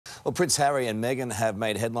Well, Prince Harry and Meghan have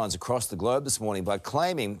made headlines across the globe this morning by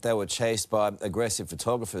claiming they were chased by aggressive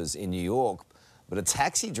photographers in New York. But a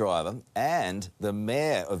taxi driver and the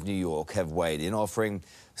mayor of New York have weighed in, offering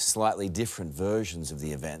slightly different versions of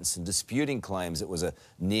the events and disputing claims it was a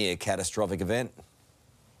near catastrophic event.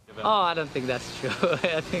 Oh, I don't think that's true.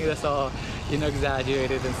 I think that's all,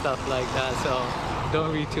 exaggerated and stuff like that. So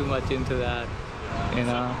don't read too much into that.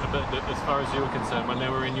 But as far as you're concerned, when they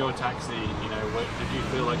were in your taxi, did you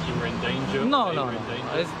feel like you were in danger? No.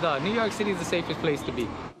 New York City is the safest place to be.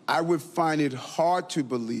 I would find it hard to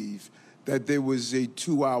believe that there was a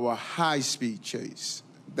 2-hour high-speed chase.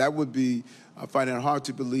 That would be, I find it hard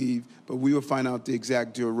to believe, but we will find out the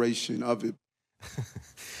exact duration of it.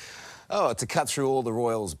 Oh, to cut through all the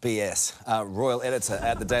Royals' BS, Royal Editor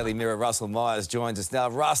at the Daily Mirror, Russel joins us now.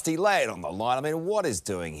 Rusty, lay it on the line. I mean, what is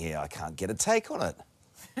doing here? I can't get a take on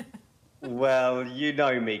it. Well, you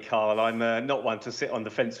know me, Carl. I'm not one to sit on the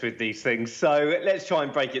fence with these things. So let's try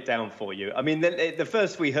and break it down for you. I mean, the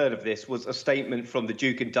first we heard of this was a statement from the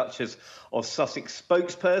Duke and Duchess of Sussex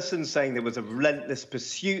spokesperson saying there was a relentless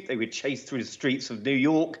pursuit. They were chased through the streets of New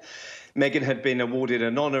York. Meghan had been awarded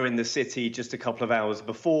an honour in the city just a couple of hours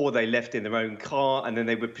before. They left in their own car, and then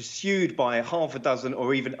they were pursued by half a dozen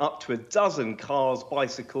or even up to a dozen cars,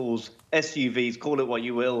 bicycles, SUVs, call it what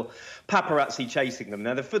you will, paparazzi chasing them.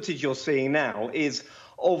 Now, the footage you're seeing now is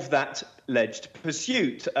of that alleged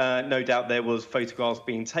pursuit. No doubt there was photographs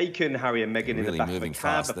being taken, Harry and Meghan in the back of a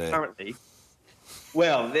cab, apparently.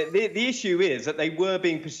 Well, the issue is that they were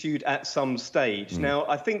being pursued at some stage. Now,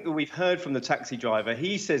 I think that we've heard from the taxi driver.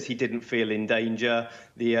 He says he didn't feel in danger.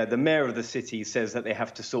 The mayor of the city says that they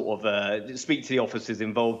have to sort of speak to the officers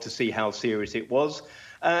involved to see how serious it was.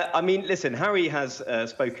 I mean, listen, Harry has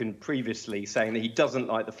spoken previously saying that he doesn't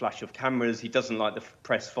like the flash of cameras. He doesn't like the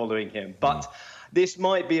press following him. But this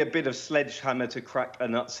might be a bit of sledgehammer to crack a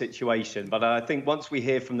nut situation. But I think once we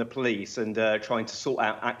hear from the police and trying to sort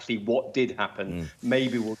out actually what did happen,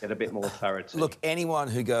 maybe we'll get a bit more clarity. Look, anyone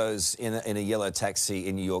who goes in a yellow taxi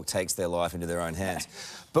in New York takes their life into their own hands.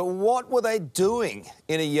 But what were they doing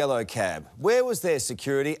in a yellow cab? Where was their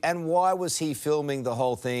security? And why was he filming the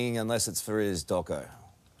whole thing unless it's for his doco?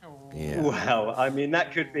 Yeah. Well, I mean,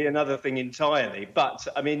 that could be another thing entirely. But,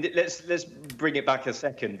 I mean, let's bring it back a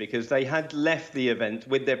second, because they had left the event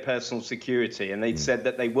with their personal security, and they'd said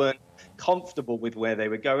that they weren't comfortable with where they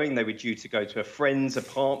were going. They were due to go to a friend's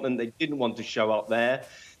apartment. They didn't want to show up there.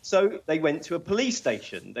 So they went to a police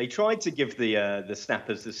station. They tried to give the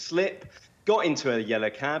snappers the slip, got into a yellow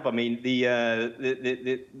cab. I mean,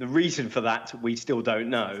 the reason for that we still don't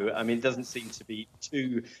know. I mean, it doesn't seem to be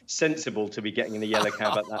too sensible to be getting in a yellow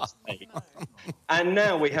cab at that stage. And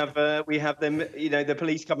now we have them, the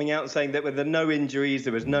police coming out and saying that there were no injuries,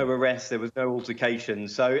 there was no arrest, there was no altercation.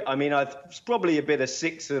 So, I mean, it's probably a bit of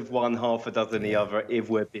 6 of one, half a dozen the other, if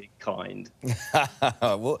we're being kind.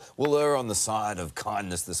 We'll err on the side of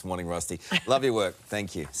kindness this morning, Rusty. Love your work.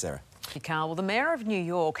 Thank you, Sarah. Carl, well, the mayor of New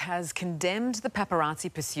York has condemned the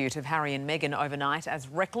paparazzi pursuit of Harry and Meghan overnight as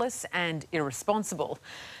reckless and irresponsible.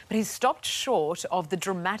 But he's stopped short of the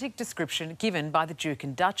dramatic description given by the Duke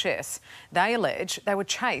and Duchess. They allege they were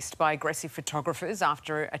chased by aggressive photographers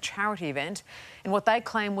after a charity event in what they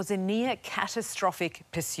claim was a near catastrophic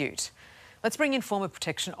pursuit. Let's bring in former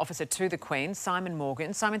Protection Officer to the Queen, Simon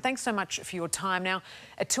Morgan. Simon, thanks so much for your time. Now,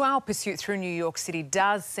 a 2-hour pursuit through New York City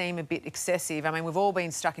does seem a bit excessive. I mean, we've all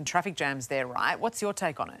been stuck in traffic jams there, right? What's your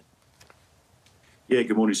take on it? Yeah,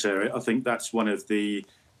 good morning, Sarah. I think that's one of the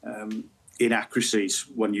inaccuracies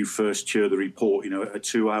when you first hear the report. A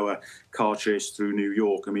 2-hour car chase through New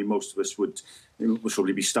York. I mean, most of us would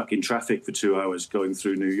probably be stuck in traffic for 2 hours going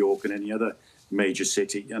through New York and any other major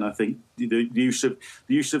city. And I think the use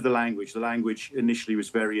of the language initially was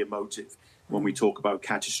very emotive when we talk about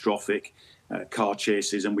catastrophic car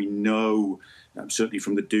chases, and we know certainly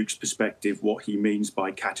from the Duke's perspective what he means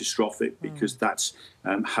by catastrophic, because that's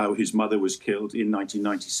how his mother was killed in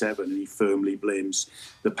 1997, and he firmly blames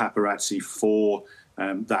the paparazzi for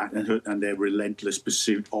that and their relentless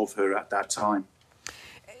pursuit of her at that time.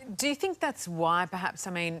 Do you think that's why, perhaps,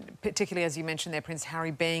 I mean, particularly as you mentioned there, Prince Harry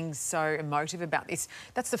being so emotive about this,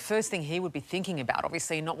 that's the first thing he would be thinking about,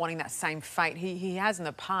 obviously, not wanting that same fate. He has in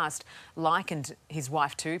the past likened his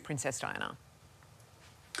wife to Princess Diana.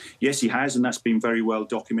 Yes, he has, and that's been very well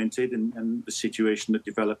documented. And the situation that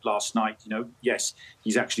developed last night, yes,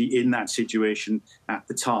 he's actually in that situation at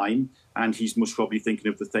the time, and he's most probably thinking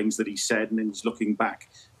of the things that he said, and then he's looking back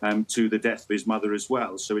to the death of his mother as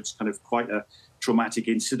well. So it's kind of quite a traumatic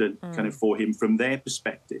incident kind of for him from their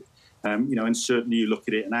perspective. And certainly you look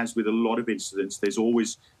at it, and as with a lot of incidents, there's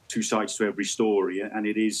always two sides to every story, and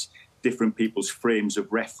it is different people's frames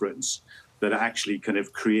of reference that actually kind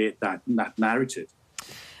of create that narrative.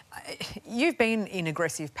 You've been in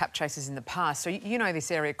aggressive pap chases in the past, so you know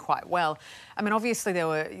this area quite well. I mean, obviously there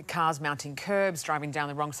were cars mounting curbs, driving down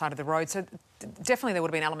the wrong side of the road, so definitely there would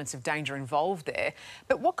have been elements of danger involved there.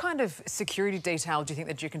 But what kind of security detail do you think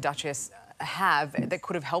the Duke and Duchess have that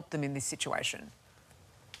could have helped them in this situation?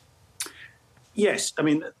 Yes, I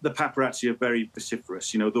mean, the paparazzi are very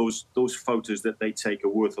vociferous. You know, those photos that they take are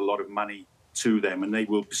worth a lot of money to them, and they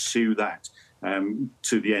will pursue that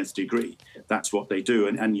to the nth degree. That's what they do.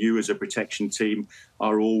 And you as a protection team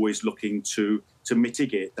are always looking to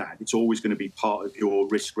mitigate that. It's always going to be part of your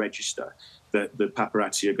risk register that the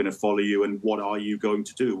paparazzi are going to follow you, and what are you going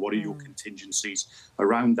to do? What are your contingencies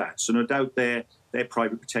around that? So no doubt their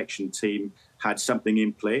private protection team had something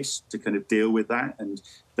in place to kind of deal with that, and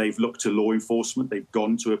they've looked to law enforcement. They've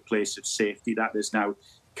gone to a place of safety. That has now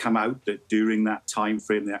come out that during that time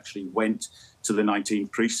frame they actually went to the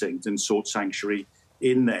 19th precinct and sought sanctuary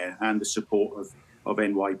in there and the support of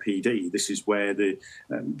NYPD. This is where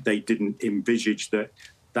they didn't envisage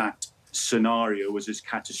that scenario was as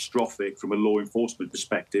catastrophic from a law enforcement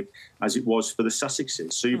perspective as it was for the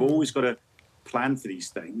Sussexes. So you've always got to plan for these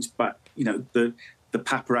things, but you know the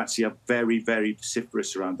paparazzi are very, very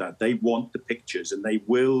vociferous around that. They want the pictures, and they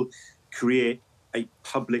will create a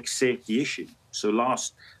public safety issue. So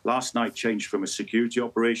last night changed from a security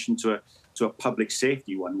operation to a public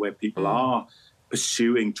safety one, where people are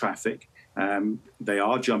pursuing traffic. They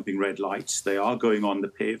are jumping red lights. They are going on the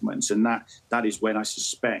pavements, and that is when I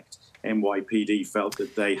suspect NYPD felt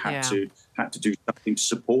that they had to do something to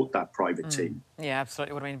support that private team. Yeah,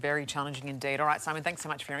 absolutely. It would have been very challenging indeed. All right, Simon, thanks so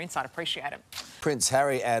much for your insight. Appreciate it. Prince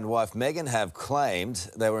Harry and wife Meghan have claimed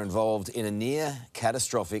they were involved in a near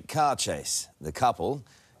catastrophic car chase. The couple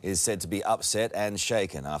is said to be upset and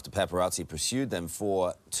shaken after paparazzi pursued them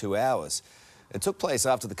for 2 hours. It took place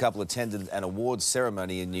after the couple attended an awards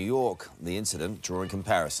ceremony in New York, the incident drawing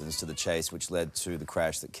comparisons to the chase which led to the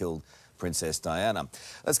crash that killed Princess Diana.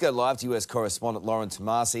 Let's go live to US correspondent Lauren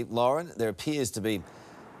Tomasi. Lauren, there appears to be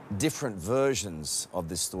different versions of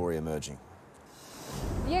this story emerging.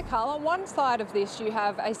 Yeah, Carl, on one side of this you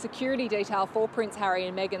have a security detail for Prince Harry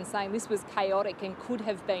and Meghan saying this was chaotic and could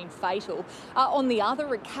have been fatal. On the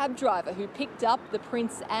other, a cab driver who picked up the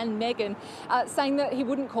Prince and Meghan saying that he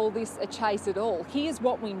wouldn't call this a chase at all. Here's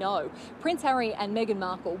what we know. Prince Harry and Meghan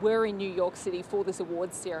Markle were in New York City for this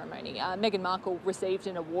awards ceremony. Meghan Markle received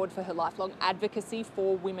an award for her lifelong advocacy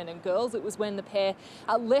for women and girls. It was when the pair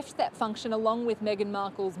left that function along with Meghan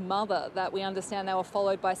Markle's mother that we understand they were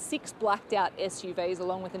followed by 6 blacked out SUVs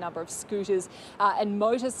along with a number of scooters and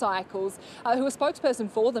motorcycles, who a spokesperson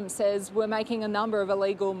for them says were making a number of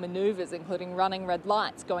illegal manoeuvres, including running red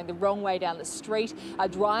lights, going the wrong way down the street,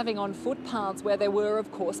 driving on footpaths where there were,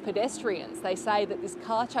 of course, pedestrians. They say that this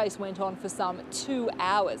car chase went on for some 2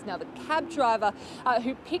 hours. Now, the cab driver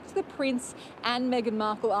who picked the Prince and Meghan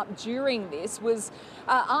Markle up during this was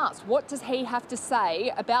asked, what does he have to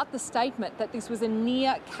say about the statement that this was a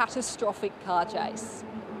near catastrophic car chase?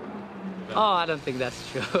 Oh, I don't think that's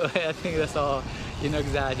true. I think that's all,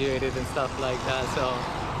 exaggerated and stuff like that. So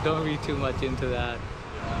don't read too much into that,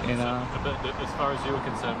 you know. But as far as you were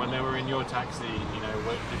concerned, when they were in your taxi,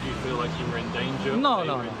 did you feel like you were in danger? No.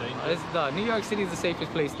 New York City is the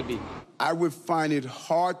safest place to be. I would find it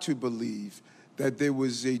hard to believe that there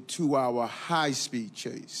was a 2-hour high-speed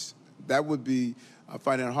chase. That would be, I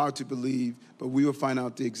find it hard to believe, but we will find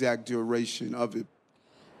out the exact duration of it.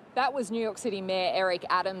 That was New York City Mayor Eric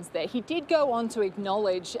Adams there. He did go on to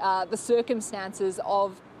acknowledge the circumstances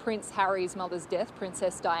of Prince Harry's mother's death,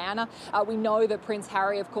 Princess Diana. We know that Prince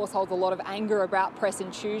Harry, of course, holds a lot of anger about press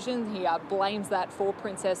intrusion. He blames that for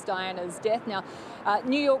Princess Diana's death. Now,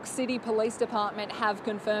 New York City Police Department have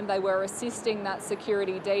confirmed they were assisting that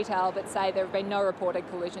security detail, but say there have been no reported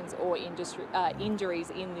collisions or injuries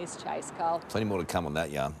in this chase, Carl. Plenty more to come on that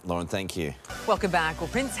yarn. Lauren, thank you. Welcome back. Well,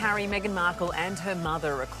 Prince Harry, Meghan Markle and her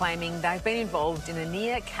mother are claiming they've been involved in a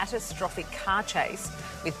near catastrophic car chase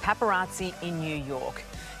with paparazzi in New York.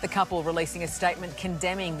 The couple releasing a statement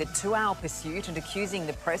condemning the 2-hour pursuit and accusing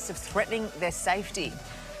the press of threatening their safety.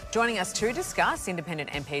 Joining us to discuss, Independent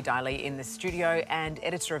MP Di Lee in the studio and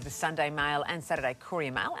editor of the Sunday Mail and Saturday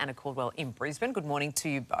Courier Mail, Anna Caldwell in Brisbane. Good morning to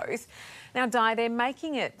you both. Now, Di, they're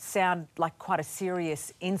making it sound like quite a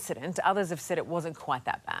serious incident. Others have said it wasn't quite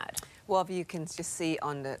that bad. Well, you can just see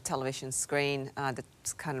on the television screen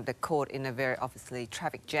the caught in a very obviously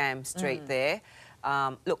traffic jam street there.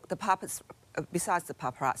 Look, besides the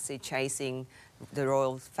paparazzi chasing the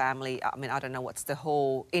royal family, I mean, I don't know what's the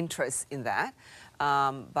whole interest in that.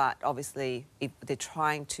 But obviously, if they're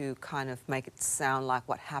trying to kind of make it sound like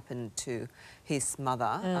what happened to his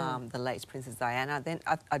mother, the late Princess Diana, then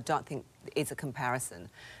I don't think it's a comparison.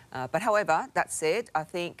 But however, that said, I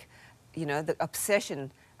think, you know, the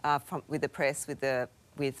obsession with the press,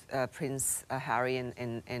 with Prince Harry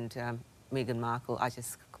and Meghan Markle,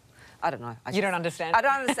 I don't know. You don't understand? I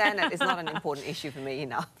don't understand it. It's not an important issue for me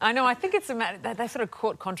enough. I know. I think it's a matter... They sort of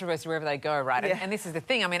court controversy wherever they go, right? Yeah. And this is the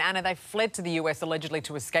thing. I mean, Anna, they fled to the US allegedly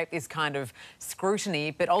to escape this kind of scrutiny,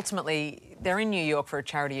 but ultimately they're in New York for a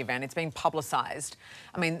charity event. It's been publicised.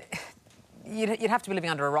 I mean, you'd have to be living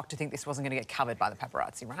under a rock to think this wasn't going to get covered by the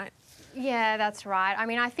paparazzi, right? Yeah, that's right. I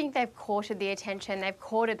mean, I think they've courted the attention, they've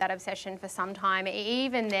courted that obsession for some time.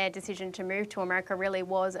 Even their decision to move to America really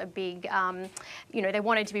was a big, you know, they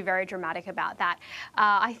wanted to be very dramatic about that.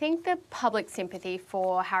 I think the public sympathy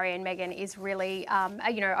for Harry and Meghan is really,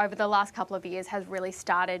 you know, over the last couple of years has really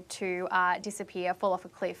started to disappear, fall off a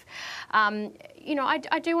cliff. You know,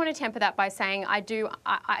 I do want to temper that by saying I do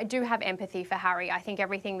have empathy for Harry. I think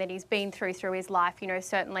everything that he's been through his life, you know,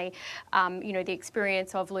 certainly, you know, the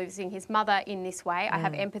experience of losing his mother in this way, I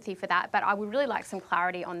have empathy for that, but I would really like some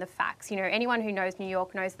clarity on the facts. You know, anyone who knows New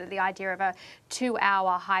York knows that the idea of a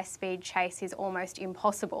 2-hour high-speed chase is almost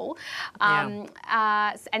impossible. And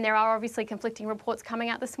there are obviously conflicting reports coming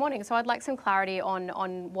out this morning, so I'd like some clarity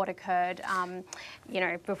on what occurred, you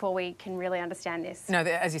know, before we can really understand this. No,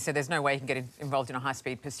 as you said, there's no way you can get involved in a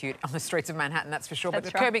high-speed pursuit on the streets of Manhattan, that's for sure. That's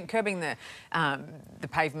but right. curbing the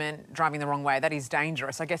pavement, driving the wrong way, that is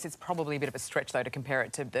dangerous. I guess it's probably a bit of a stretch, though, to compare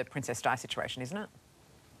it to the Princess Di situation, isn't it?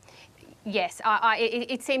 Yes,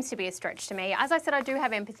 it seems to be a stretch to me. As I said, I do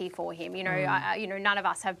have empathy for him. You know, you know, none of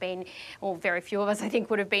us have been, or very few of us, I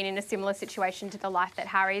think, would have been in a similar situation to the life that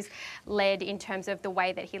Harry's led in terms of the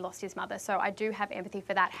way that he lost his mother. So I do have empathy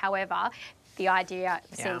for that. However, the idea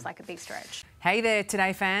seems like a big stretch. Hey there,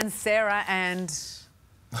 Today fans, Sarah and...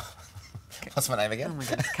 What's my name again? Oh my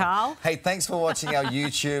goodness, Carl. Hey, thanks for watching our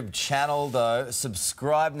YouTube channel, though.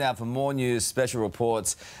 Subscribe now for more news, special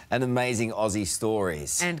reports and amazing Aussie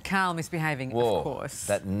stories. And Carl misbehaving, Whoa, of course.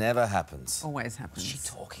 that never happens. Always happens. What's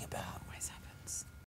she talking about? Always happens.